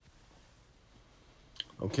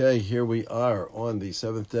Okay, here we are on the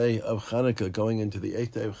seventh day of Hanukkah, going into the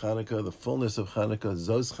eighth day of Hanukkah, the fullness of Hanukkah,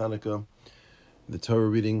 Zos Hanukkah. The Torah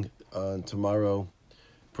reading tomorrow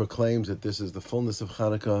proclaims that this is the fullness of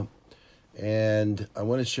Hanukkah, and I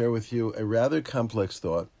want to share with you a rather complex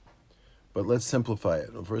thought, but let's simplify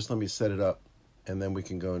it. First, let me set it up, and then we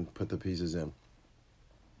can go and put the pieces in.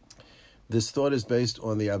 This thought is based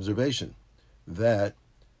on the observation that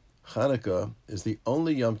Hanukkah is the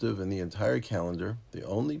only Yom Tov in the entire calendar, the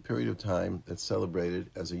only period of time that's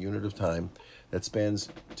celebrated as a unit of time that spans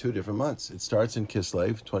 2 different months. It starts in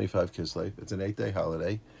Kislev, 25 Kislev. It's an 8-day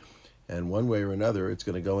holiday, and one way or another, it's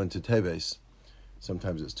going to go into Teves.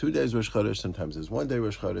 Sometimes it's 2 days Rosh Chodesh, sometimes it's 1 day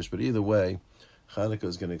Rosh Chodesh, but either way, Hanukkah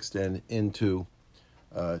is going to extend into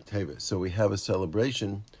Teves. So we have a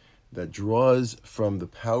celebration that draws from the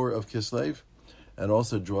power of Kislev and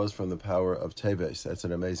also draws from the power of Teves. That's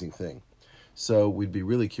an amazing thing. So we'd be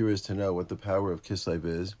really curious to know what the power of Kislev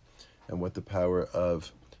is and what the power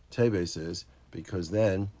of Teves is, because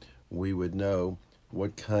then we would know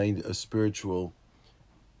what kind of spiritual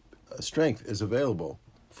strength is available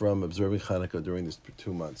from observing Hanukkah during these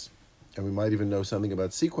 2 months. And we might even know something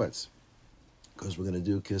about sequence, because we're going to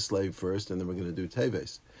do Kislev first and then we're going to do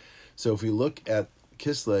Teves. So if we look at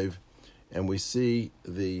Kislev and we see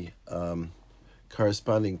the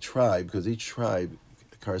corresponding tribe, because each tribe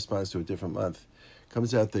corresponds to a different month,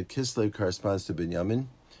 comes out that Kislev corresponds to Binyamin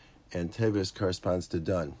and Teves corresponds to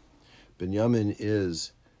Dan. Binyamin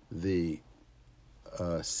is the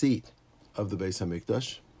seat of the Beis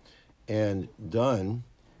HaMikdash, and Dan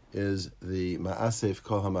is the Ma'asef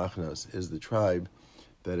Kol HaMachnos, is the tribe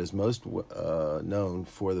that is most known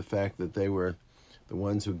for the fact that they were the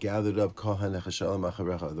ones who gathered up Kol HaNechashel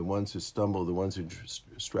Macharecha, the ones who stumbled, the ones who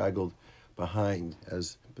straggled behind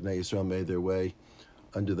as Bnei Yisrael made their way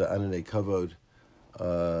under the Ananei Kavod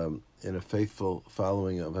in a faithful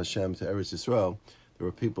following of Hashem to Eretz Yisrael. There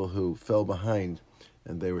were people who fell behind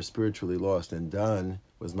and they were spiritually lost. And Dan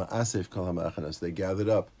was Ma'asef Kol HaMachanos. They gathered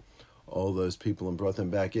up all those people and brought them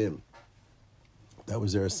back in. That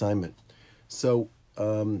was their assignment. So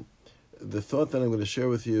the thought that I'm going to share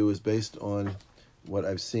with you is based on what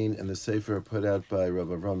I've seen in the Sefer put out by Rav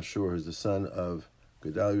Avram Shur, who's the son of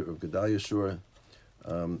Gedalia Shur,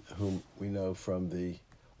 whom we know from the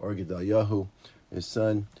Or Gedaliahu, his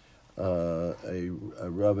son, a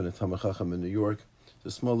Rav and a Talmid Chacham in New York. It's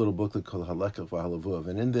a small little booklet called Halakha V'Halavuv,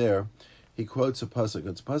 and in there he quotes a pasuk.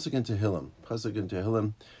 It's a pasuk in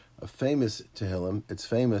Tehillim, a famous Tehillim. It's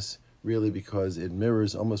famous really because it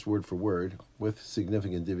mirrors almost word for word, with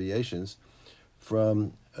significant deviations,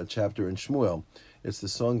 from a chapter in Shmuel. It's the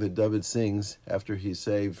song that David sings after he's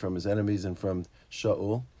saved from his enemies and from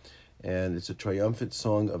Shaul, and it's a triumphant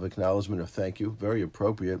song of acknowledgement of thank you, very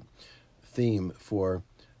appropriate theme for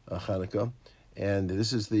Hanukkah. And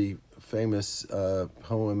this is the famous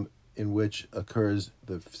poem in which occurs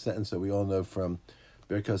the sentence that we all know from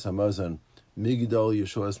Birkas Hamazon, Migdal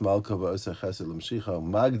Yeshuas Malko v'Osa Chesed L'Mshicha,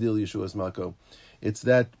 Magdil Yeshuas Malko. It's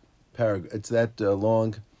that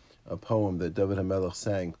long poem that David HaMelech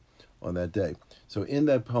sang on that day. So in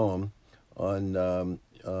that poem, on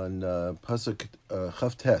pasuk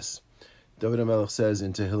Chavtes, David HaMelech says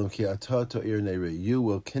in Tehillim, Ki ata to'ir neri, you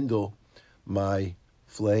will kindle my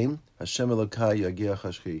flame. Hashem Elokai yagiach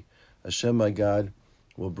hashchi. Hashem, my God,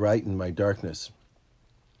 will brighten my darkness.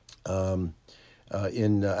 Actually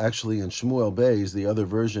in Shmuel Beis, the other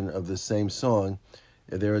version of the same song,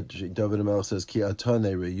 there David HaMelech says, Ki ata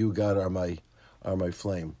neri, you God are my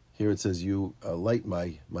flame. Here it says, you light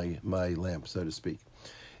my lamp, so to speak.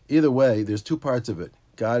 Either way, there's 2 parts of it.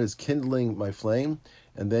 God is kindling my flame,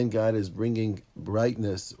 and then God is bringing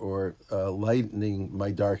brightness or lightening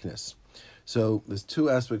my darkness. So there's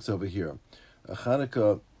 2 aspects over here.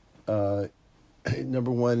 Hanukkah,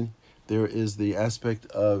 number 1, there is the aspect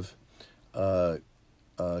of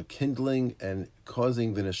kindling and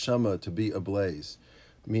causing the neshama to be ablaze,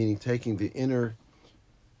 meaning taking the inner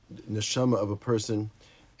neshama of a person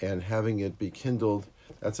and having it be kindled.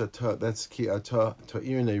 That's ki ata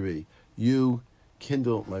ta'ir neri. You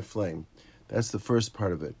kindle my flame. That's the first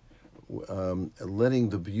part of it. Letting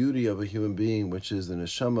the beauty of a human being, which is the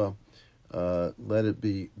neshama, let it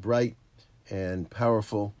be bright and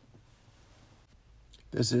powerful.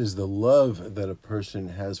 This is the love that a person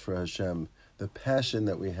has for Hashem, the passion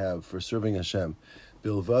that we have for serving Hashem.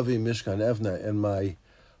 Bilvavi mishkan evna, in my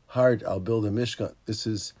heart I'll build a mishkan. This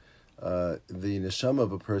is the neshama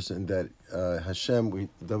of a person that Hashem,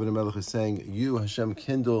 David HaMelech is saying, you, Hashem,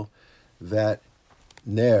 kindle that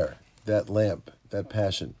ner, that lamp, that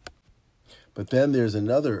passion. But then there's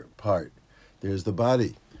another part. There's the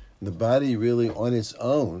body. And the body really on its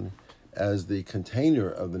own as the container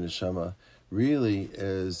of the neshama, really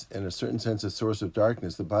is, in a certain sense, a source of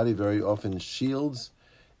darkness. The body very often shields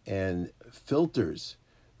and filters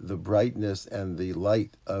the brightness and the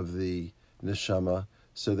light of the neshama,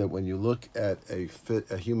 so that when you look at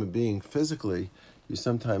a human being physically, you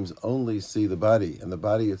sometimes only see the body, and the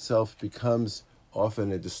body itself becomes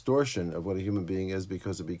often a distortion of what a human being is,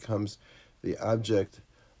 because it becomes the object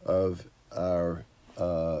of our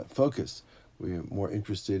focus. We're more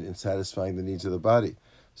interested in satisfying the needs of the body.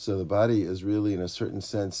 So the body is really, in a certain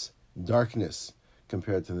sense, darkness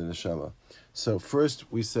compared to the neshama. So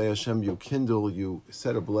first we say, Hashem, you kindle, you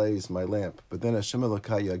set ablaze my lamp. But then Hashem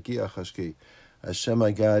Elokai yagiach hashki. Hashem,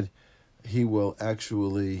 my God, He will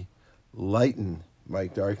actually lighten my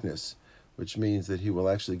darkness, which means that He will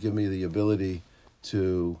actually give me the ability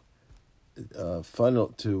to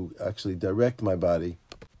to actually direct my body,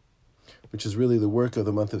 which is really the work of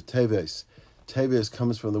the month of Teves. Teves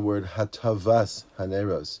comes from the word hatavas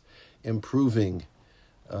haneros, improving.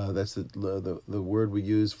 That's the word we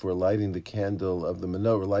use for lighting the candle of the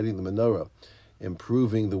menorah, lighting the menorah,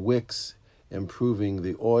 improving the wicks, improving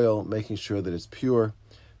the oil, making sure that it's pure.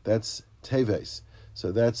 That's Teves.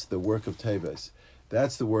 So that's the work of Teves.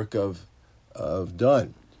 That's the work of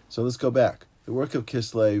Dun. So let's go back. The work of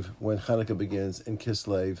Kislev, when Hanukkah begins in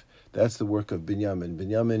Kislev, that's the work of Binyamin.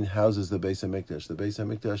 Binyamin houses the Beis HaMikdash. The Beis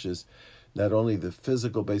HaMikdash is not only the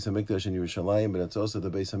physical Beis HaMikdash in Yerushalayim, but it's also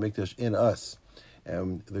the Beis HaMikdash in us.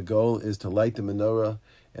 And the goal is to light the menorah,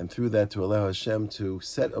 and through that to allow Hashem to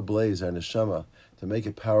set ablaze our neshama, to make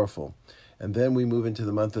it powerful. And then we move into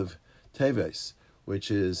the month of Teves,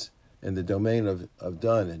 which is in the domain of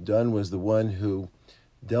Dun. And Dun was the one who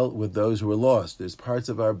dealt with those who were lost. There's parts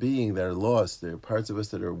of our being that are lost. There are parts of us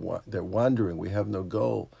that are wandering. We have no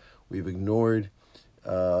goal. We've ignored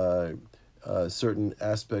certain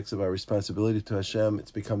aspects of our responsibility to Hashem.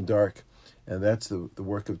 It's become dark. And that's the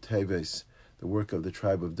work of Teves, the work of the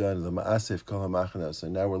tribe of Dan, the Ma'asef Kol HaMachanas.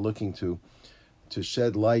 And now we're looking to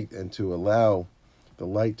shed light and to allow the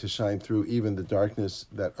light to shine through even the darkness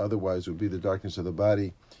that otherwise would be the darkness of the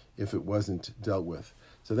body if it wasn't dealt with.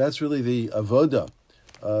 So that's really the avoda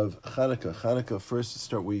of Chanukah.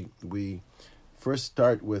 Chanukah, we first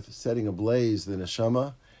start with setting ablaze the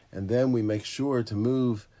neshama, and then we make sure to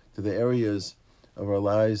move to the areas of our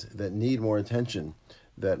lives that need more attention,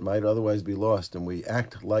 that might otherwise be lost, and we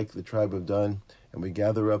act like the tribe of Dan, and we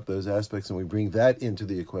gather up those aspects and we bring that into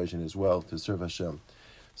the equation as well to serve Hashem.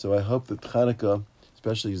 So I hope that Chanukah,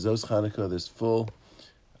 especially Zos Chanukah, this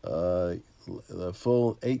the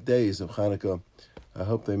full 8 days of Chanukah, I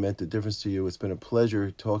hope they meant a difference to you. It's been a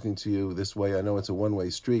pleasure talking to you this way. I know it's a one-way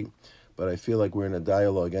street, but I feel like we're in a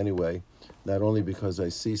dialogue anyway, not only because I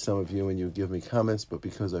see some of you and you give me comments, but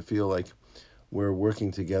because I feel like we're working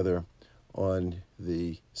together on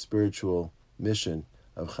the spiritual mission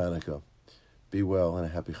of Chanukah. Be well and a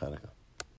happy Chanukah.